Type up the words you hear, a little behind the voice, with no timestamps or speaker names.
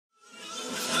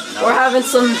having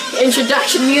some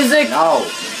introduction music? No,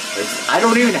 I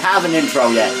don't even have an intro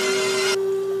yet.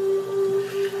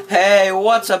 Hey,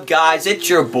 what's up guys? It's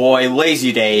your boy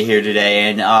LazyDay here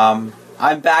today, and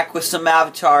I'm back with some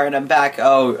Avatar, and I'm back.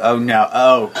 Oh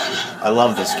no, I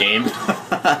love this game.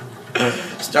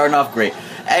 Starting off great.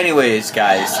 Anyways,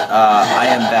 guys, I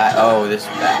am back. Oh, this is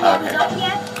bad.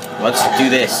 Okay. Let's do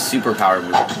this superpower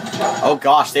move. Oh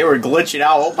gosh, they were glitching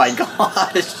out. Oh my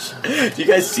gosh. Do you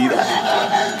guys see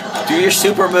that? Do your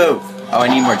super move. Oh, I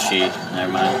need more chi.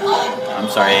 Never mind. I'm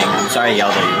sorry I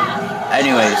yelled at you.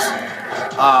 Anyways,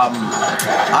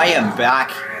 I am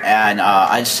back, and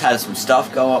I just had some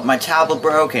stuff go up. My tablet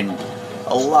broke, and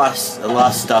a lot of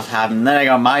stuff happened. Then I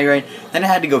got migraine. Then I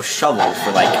had to go shovel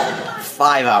for like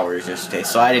 5 hours yesterday,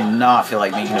 so I did not feel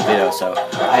like making a video, so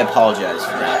I apologize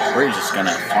for that. We're just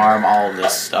gonna farm all of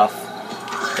this stuff,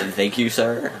 and thank you,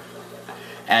 sir.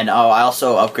 And oh, I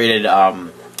also upgraded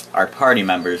our party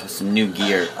members with some new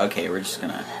gear. Okay, we're just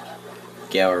gonna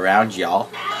go around y'all.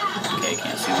 Okay,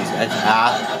 can't see these guys.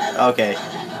 Ah, okay.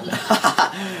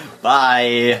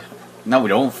 Bye. No,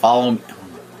 don't follow me.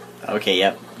 Okay,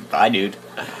 yep. Bye, dude.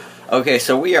 Okay,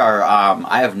 so we are,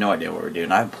 I have no idea what we're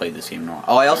doing. I haven't played this game in a while.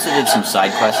 Oh, I also did some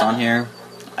side quests on here.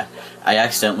 I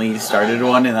accidentally started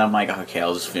one, and I'm like, okay,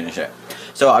 I'll just finish it.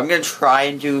 So I'm gonna try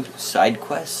and do side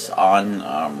quests on,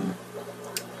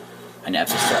 an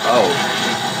episode. Oh,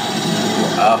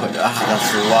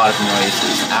 that's a lot of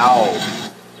noises. Ow.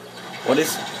 What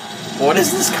is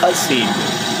this cutscene?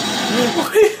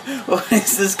 What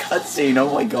is this cutscene?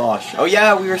 Oh my gosh. Oh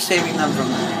yeah, we were saving them from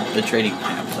the trading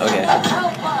camps. Okay.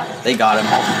 They got him.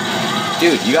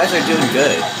 Dude, you guys are doing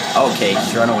good. Okay,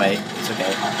 just run away. It's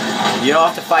okay. You don't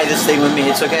have to fight this thing with me.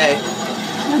 It's okay.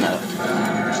 I'm gonna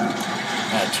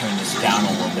turn this down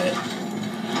a little bit.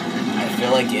 I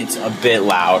feel like it's a bit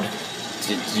loud.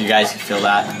 Do you guys feel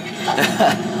that?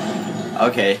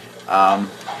 Okay.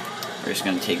 We're just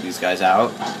gonna take these guys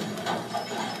out.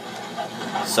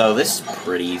 So this is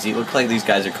pretty easy. Looks like these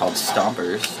guys are called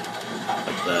Stompers.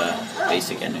 Like the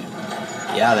basic ending.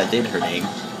 Yeah, that did her name.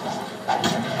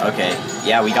 Okay,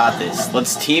 yeah, we got this.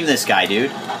 Let's team this guy,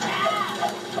 dude.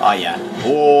 Oh yeah.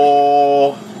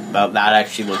 Oh, that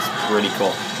actually looks pretty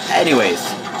cool. Anyways,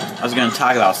 I was gonna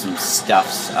talk about some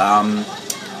stuffs.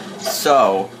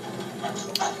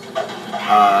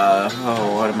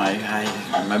 Oh, what am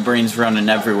I? My brain's running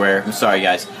everywhere. I'm sorry,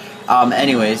 guys.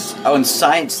 Anyways, oh, in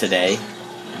science today,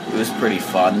 it was pretty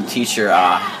fun. The teacher,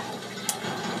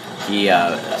 he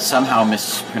somehow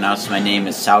mispronounced my name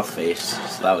as Southface,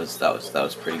 so that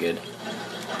was pretty good.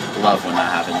 Love when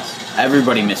that happens.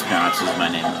 Everybody mispronounces my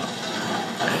name though.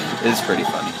 It's pretty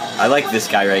funny. I like this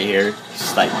guy right here.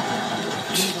 Just like,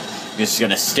 just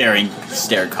gonna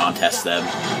stare contest them.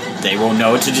 They won't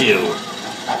know what to do.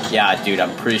 Yeah, dude,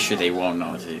 I'm pretty sure they won't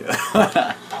know what to do.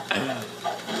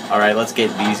 All right, let's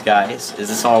get these guys. Is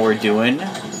this all we're doing?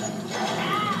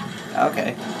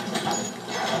 Okay.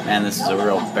 Man, this is a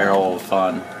real barrel of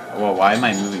fun. Whoa, why am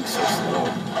I moving so slow?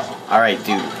 Alright,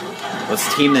 dude.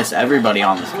 Let's team everybody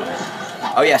on this guy.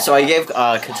 Oh yeah, so I gave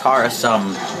Katara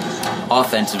some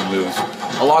offensive moves.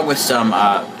 Along with some,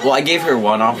 well, I gave her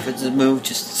one offensive move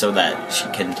just so that she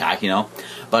can attack, you know?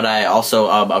 But I also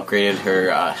upgraded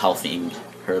her health.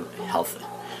 Oh,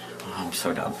 I'm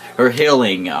so dumb. Her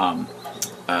healing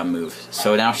move.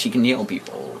 So now she can heal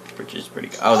people, which is pretty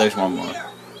good. Oh, there's one more.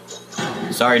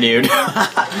 Sorry, dude.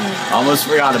 Almost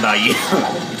forgot about you.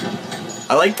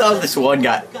 I like this one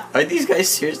guy. Are these guys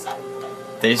serious?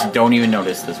 They just don't even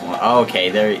notice this one. Oh, okay,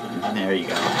 there you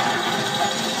go.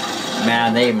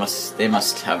 Man, they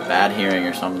must have bad hearing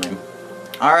or something.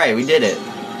 All right, we did it.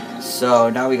 So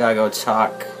now we gotta go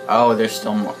talk. Oh, there's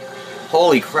still more.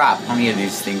 Holy crap! How many of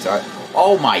these things are?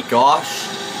 Oh my gosh!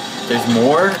 There's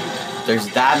more. There's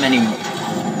that many.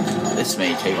 This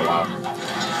may take a while.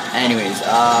 Anyways,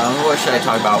 what should I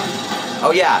talk about?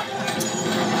 Oh yeah.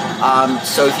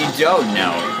 So if you don't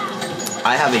know,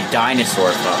 I have a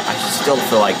dinosaur phone. I still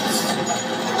feel like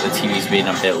the TV's being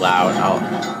a bit loud.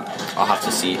 I'll have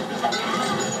to see.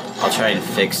 I'll try and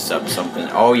fix up something.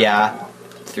 Oh yeah,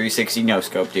 360 no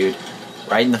scope, dude.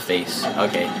 Right in the face.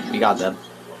 Okay, we got them.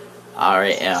 All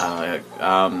right.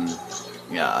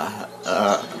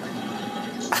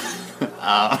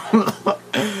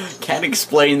 Can't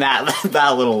explain that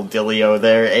little dealio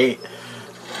there, eh?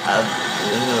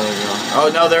 Oh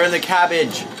no, they're in the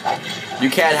cabbage. You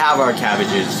can't have our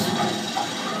cabbages.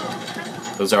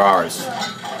 Those are ours.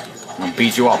 I'm gonna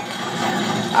beat you up.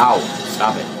 Ow!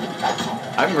 Stop it.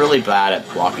 I'm really bad at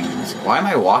blocking this. Why am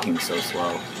I walking so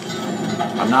slow?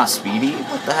 I'm not speedy?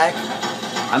 What the heck?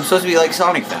 I'm supposed to be like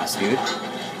Sonic fast, dude.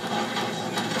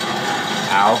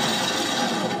 Ow.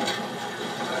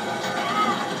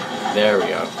 There we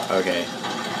go. Okay.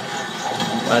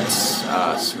 Let's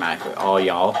smack all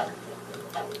y'all.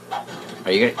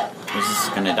 Are you gonna? Is this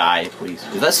gonna die? Please.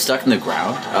 Is that stuck in the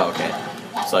ground? Oh, okay.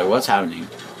 It's like, what's happening?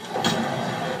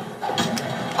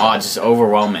 Oh, just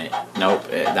overwhelm it. Nope,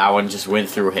 that one just went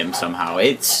through him somehow.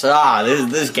 It's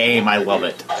this game, I love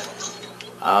it.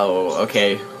 Oh,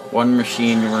 okay. One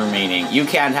machine remaining. You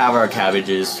can't have our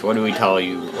cabbages. What do we tell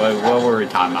you? What were we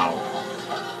talking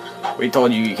about? We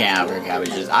told you can't have our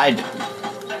cabbages.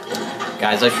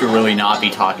 Guys, I should really not be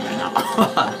talking right now.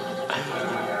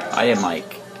 I am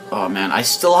like, oh man, I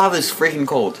still have this freaking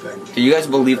cold. Do you guys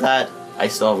believe that? I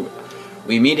still have,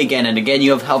 we meet again and again.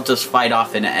 You have helped us fight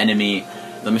off an enemy.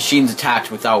 The machines attacked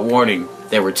without warning.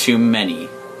 There were too many.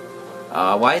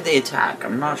 Why did they attack?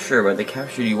 I'm not sure, but they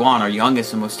captured Yuan, our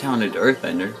youngest and most talented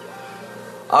earthbender.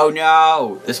 Oh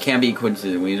no! This can't be a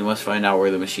coincidence. We must find out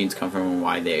where the machines come from and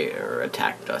why they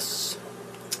attacked us.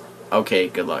 Okay,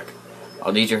 good luck.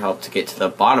 I'll need your help to get to the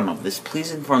bottom of this.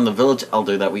 Please inform the village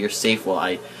elder that we are safe while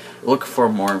I look for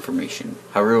more information.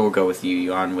 Haru will go with you.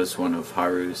 Yuan was one of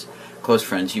Haru's close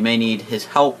friends. You may need his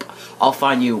help. I'll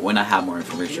find you when I have more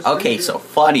information. Okay, so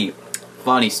funny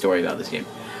story about this game.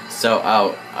 So,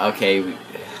 okay,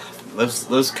 these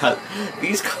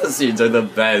cutscenes are the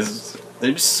best.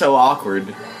 They're just so awkward.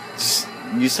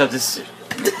 You just have to sit.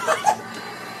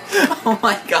 Oh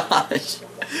my gosh.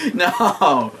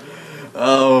 No.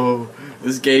 Oh,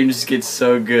 this game just gets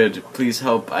so good. Please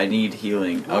help, I need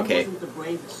healing. Okay.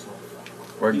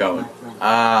 We're going.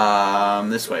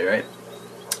 This way, right?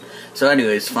 So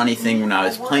anyways, funny thing when I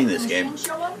was playing this game,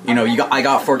 you know, I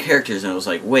got 4 characters and I was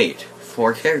like, wait,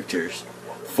 4 characters?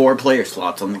 4 player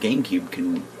slots on the GameCube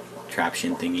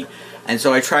contraption thingy. And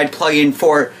so I tried plugging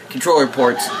 4 controller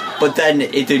ports, but then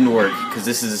it didn't work because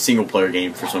this is a single player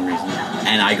game for some reason.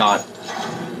 And I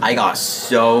got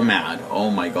so mad. Oh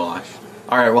my gosh.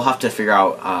 Alright, we'll have to figure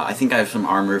out, I think I have some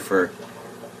armor for,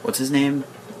 what's his name?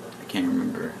 I can't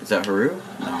remember. Is that Haru?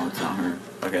 No, it's not Haru.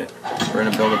 Okay, we're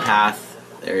gonna build a path.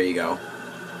 There you go.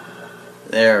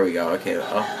 There we go. Okay,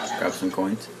 oh, grab some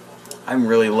coins. I'm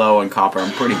really low on copper.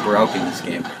 I'm pretty broke in this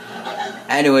game.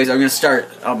 Anyways, I'm gonna start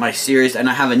my series, and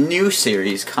I have a new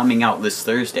series coming out this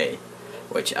Thursday,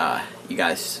 which you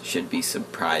guys should be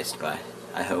surprised by.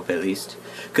 I hope at least,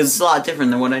 because it's a lot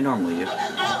different than what I normally do.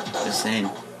 Just saying.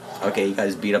 Okay, you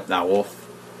guys beat up that wolf,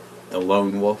 the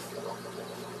lone wolf.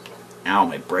 Ow,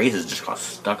 my braces just got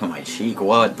stuck on my cheek.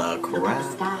 What the crap?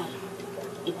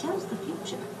 It tells the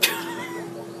future.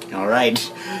 Alright.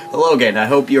 Hello again. I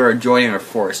hope you are enjoying our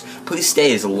force. Please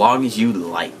stay as long as you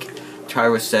like.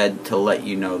 Tyra said to let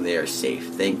you know they are safe.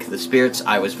 Thank the spirits.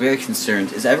 I was very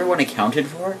concerned. Is everyone accounted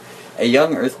for? A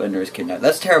young earthbender is kidnapped.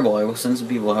 That's terrible. I will send some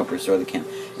people to help restore the camp.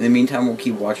 In the meantime, we'll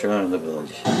keep watch around the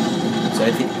village. So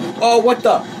I think... Oh, what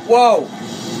the? Whoa!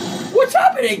 What's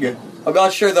happening? I'm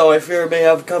not sure though. I fear it may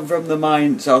have come from the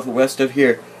mine southwest of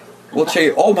here. We'll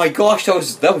check. Oh my gosh, that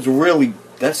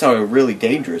sounded really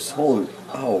dangerous. Holy,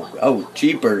 oh,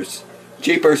 jeepers,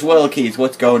 Willies,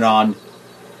 what's going on?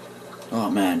 Oh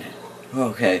man.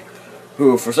 Okay.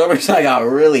 Ooh, for some reason I got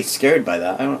really scared by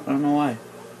that. I don't know why.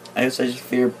 I guess I just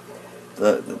fear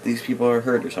that these people are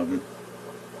hurt or something.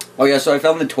 Oh yeah, so I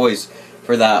found the toys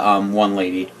for that one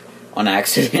lady on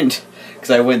accident because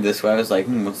I went this way. I was like,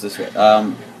 what's this way?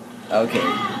 Okay,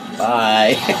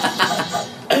 bye.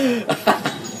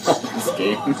 This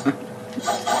game.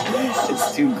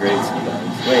 It's too great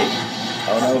sometimes. Wait, I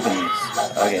want to open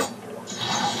this. Okay.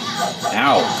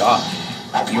 Ow, gosh.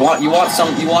 You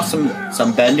want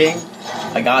some bending?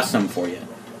 I got some for you.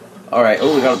 All right.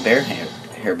 Oh, we got a bear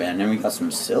hairband, and we got some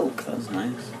silk. That's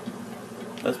nice.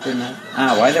 That's pretty nice.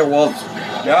 Ah, why are there wolves?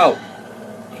 No.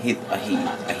 I hate.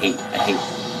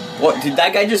 What, did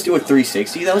that guy just do a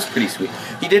 360? That was pretty sweet.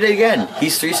 He did it again.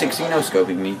 He's 360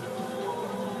 no-scoping me.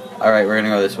 Alright, we're gonna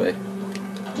go this way.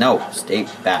 No, stay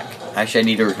back. Actually, I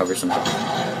need to recover some time.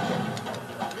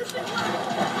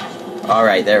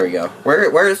 Alright, there we go.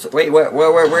 Where's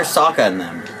Sokka and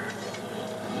them?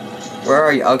 Where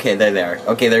are you? Okay, they're there.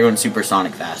 Okay, they're going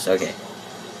supersonic fast. Okay.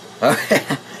 Okay.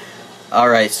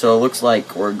 Alright, so it looks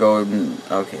like we're going...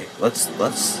 Okay, let's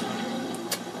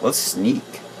sneak.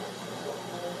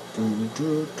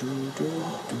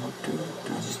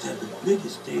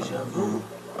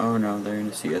 Oh no, they're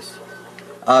gonna see us.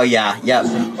 Oh yeah.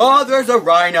 Oh, there's a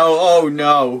rhino. Oh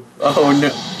no. Oh no.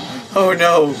 Oh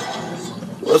no.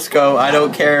 Let's go. I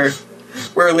don't care.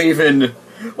 We're leaving.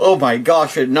 Oh my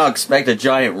gosh, I did not expect a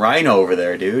giant rhino over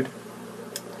there, dude.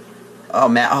 Oh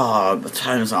man. Oh, the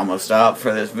time's almost up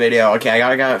for this video. Okay,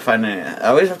 I gotta find I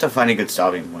always have to find a good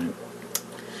stopping point.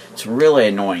 It's really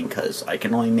annoying because I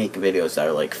can only make videos that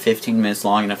are like 15 minutes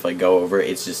long, and if I go over,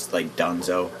 it's just like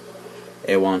donezo.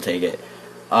 It won't take it.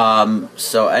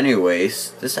 So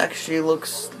anyways, this actually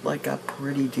looks like a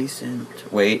pretty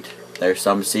decent... Wait, there's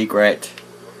some secret.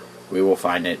 We will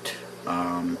find it.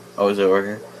 Oh, is it over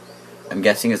here? I'm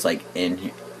guessing it's like in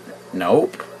here.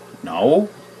 Nope. No.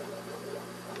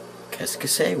 Qu'est-ce que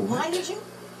c'est? What? Why did you?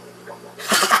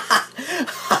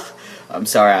 I'm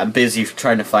sorry, I'm busy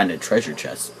trying to find a treasure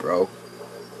chest, bro.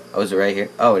 Oh, is it right here?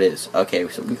 Oh, it is. Okay,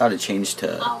 so we gotta change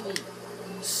to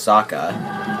Sokka.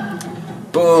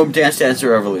 Boom! Dance Dance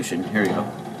Revolution. Here we go.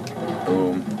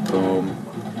 Boom, boom.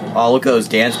 Oh, look at those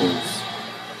dance moves.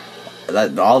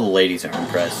 All the ladies are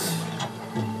impressed.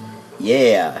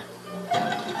 Yeah.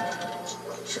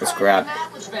 Let's grab.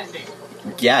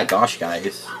 Yeah, gosh,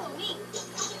 guys.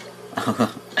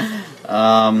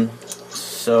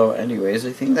 So anyways,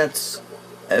 I think that's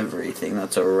everything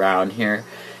that's around here.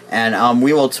 And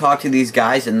we will talk to these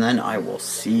guys, and then I will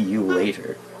see you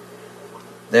later.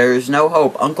 There's no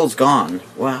hope. Uncle's gone.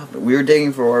 Wow. We were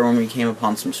digging for ore when we came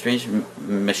upon some strange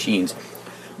machines.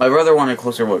 My brother wanted a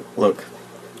closer look.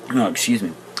 No, excuse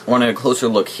me. Wanted a closer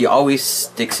look. He always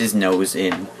sticks his nose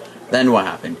in. Then what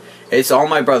happened? It's all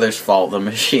my brother's fault. The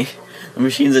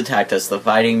machines attacked us. The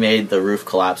fighting made the roof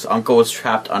collapse. Uncle was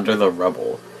trapped under the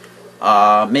rubble.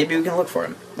 Maybe we can look for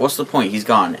him. What's the point? He's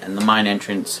gone, and the mine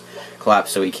entrance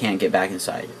collapsed, so he can't get back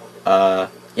inside. Yeah,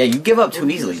 you give up too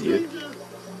easily, dude.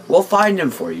 We'll find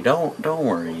him for you. Don't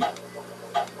worry.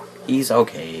 He's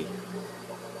okay.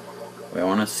 Wait, I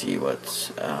want to see what's...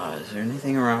 is there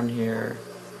anything around here?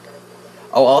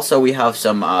 Oh, also we have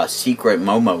some secret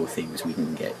Momo things we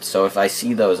can get. So if I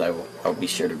see those, I'll be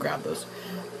sure to grab those.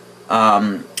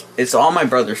 It's all my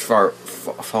brother's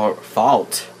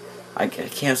fault. I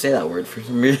can't say that word for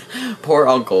some reason. Poor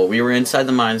uncle. We were inside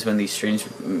the mines when these strange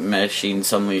machines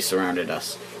suddenly surrounded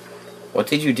us. What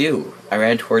did you do? I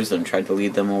ran towards them, tried to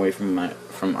lead them away from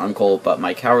uncle, but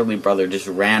my cowardly brother just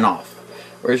ran off.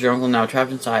 Where's your uncle now?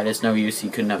 Trapped inside. It's no use. He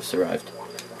couldn't have survived.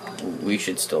 We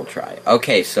should still try.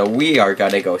 Okay, so we are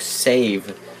gonna go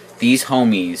save these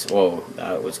homies. Whoa,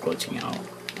 that was glitching out.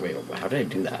 Wait, how did I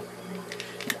do that?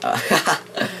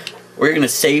 We're gonna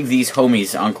save these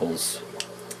homies, uncles.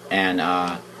 And,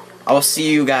 I'll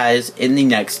see you guys in the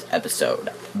next episode.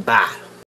 Bye.